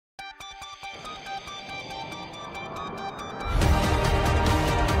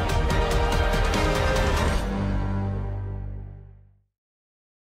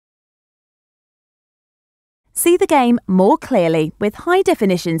See the game more clearly with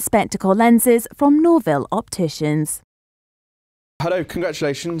high-definition spectacle lenses from Norville Opticians. Hello,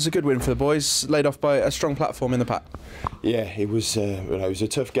 congratulations, a good win for the boys, laid off by a strong platform in the pack. Yeah, it was a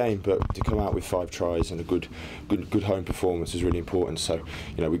tough game, but to come out with 5 tries and a good home performance is really important. So,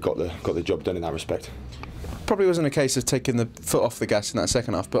 we got the job done in that respect. Probably wasn't a case of taking the foot off the gas in that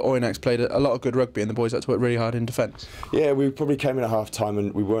second half, but Oyonnax played a lot of good rugby and the boys had to work really hard in defence. Yeah, we probably came in at half time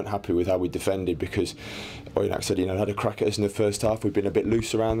and we weren't happy with how we defended because Oyonnax had a crack at us in the first half. We've been a bit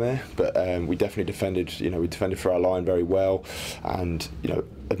loose around there, but we definitely defended. We defended for our line very well, and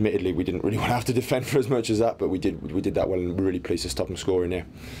admittedly we didn't really want to have to defend for as much as that, but we did that well, and we're really pleased to stop them scoring there.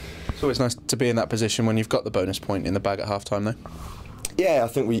 It's always nice to be in that position when you've got the bonus point in the bag at half time, though. Yeah, I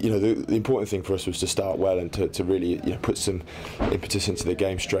think the important thing for us was to start well and to really put some impetus into the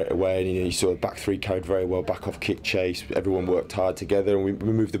game straight away. And you saw the back 3 carried very well, back off kick chase. Everyone worked hard together, and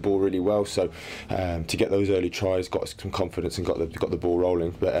we moved the ball really well. So to get those early tries, got us some confidence and got the ball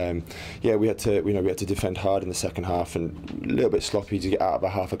rolling. But yeah, we had to defend hard in the second half and a little bit sloppy to get out of a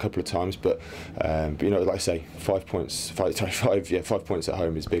half a couple of times. But like I say, 5 points at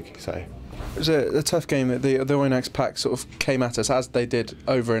home is big. So. It was a tough game that the Oyonnax pack sort of came at us, as they did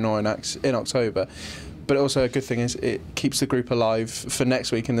over in Oyonnax in October. But also a good thing is it keeps the group alive for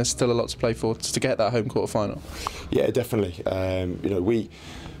next week, and there's still a lot to play for to get that home quarter final. Yeah, definitely. The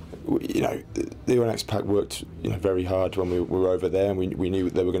Oyonnax pack worked very hard when we were over there, and we knew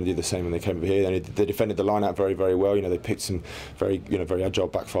they were going to do the same when they came over here. And they defended the line out very, very well. They picked some very agile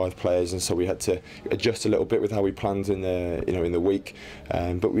back 5 players, and so we had to adjust a little bit with how we planned in the week.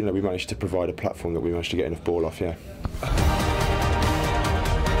 But we managed to provide a platform that we managed to get enough ball off. Yeah.